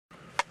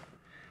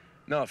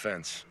No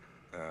offense.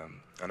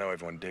 I know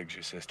everyone digs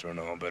your sister and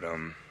all, but,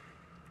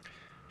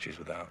 she's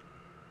without.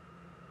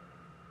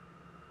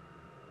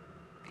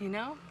 You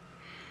know,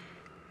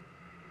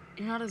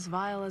 you're not as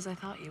vile as I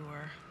thought you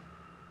were.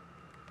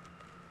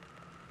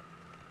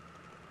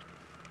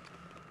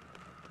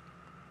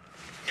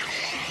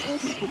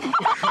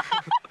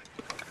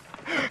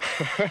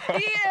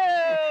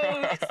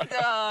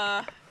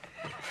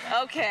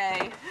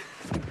 Okay.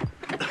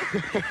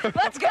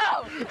 Let's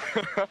go!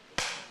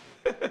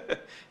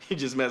 You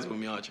just messing with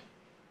me, aren't you?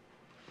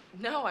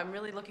 No, I'm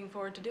really looking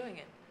forward to doing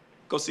it.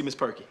 Go see Miss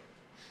Perky.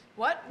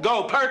 What?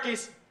 Go,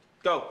 Perky's!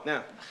 Go,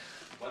 now.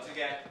 Once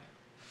again,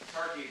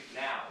 Perky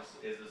now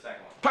is the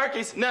second one.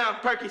 Perky's, now,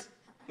 Perky's,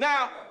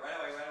 now. Right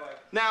away.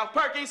 Now,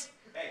 Perky's.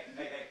 Hey.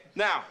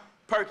 Now,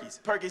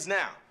 Perky's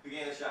now.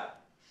 Begin the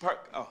shot.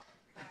 Oh.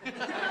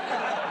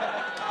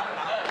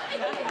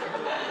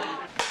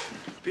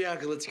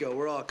 Bianca, let's go.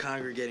 We're all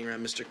congregating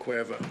around Mr.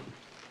 Cuervo.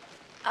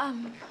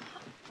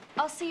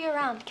 I'll see you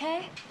around,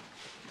 okay?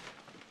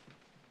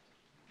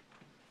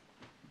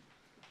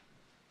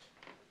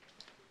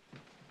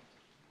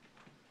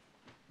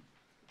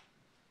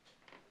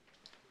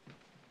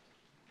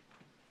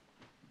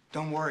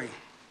 Don't worry.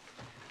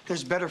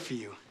 There's better for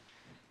you.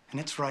 And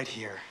it's right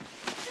here.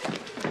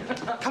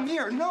 Come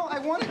here. No, I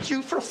wanted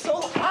you for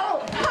so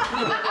long.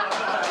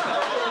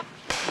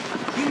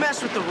 You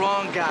messed with the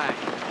wrong guy.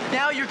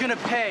 Now you're gonna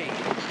pay.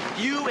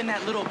 You and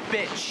that little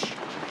bitch.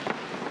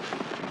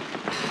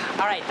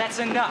 All right, that's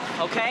enough,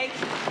 okay?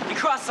 You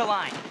crossed the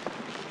line.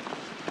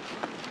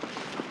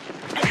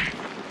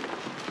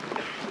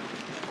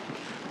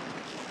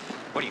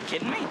 What, are you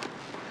kidding me?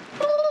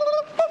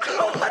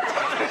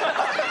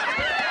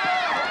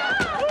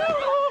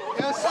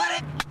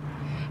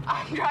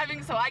 I'm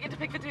driving, so I get to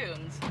pick the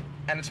tunes.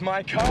 And it's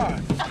my car.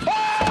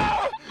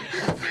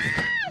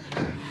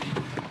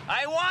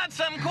 I want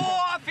some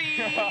coffee!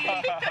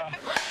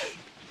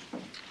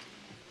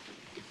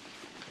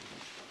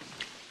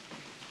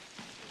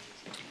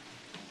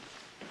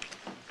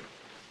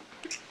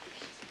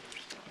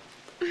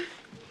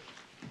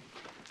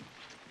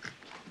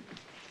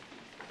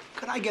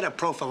 Could I get a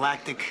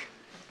prophylactic?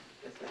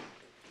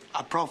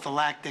 A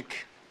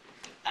prophylactic?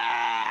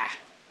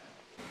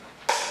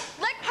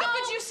 How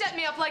could you set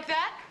me up like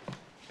that?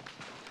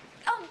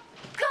 Oh,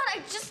 God,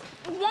 I just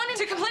wanted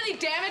To completely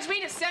damage me,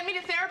 to send me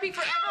to therapy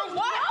forever? What?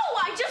 No,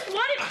 I just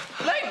wanted...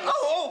 Ladies!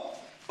 Oh!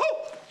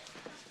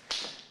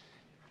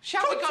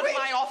 Shall we go to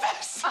my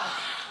office?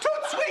 Too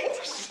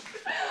sweet!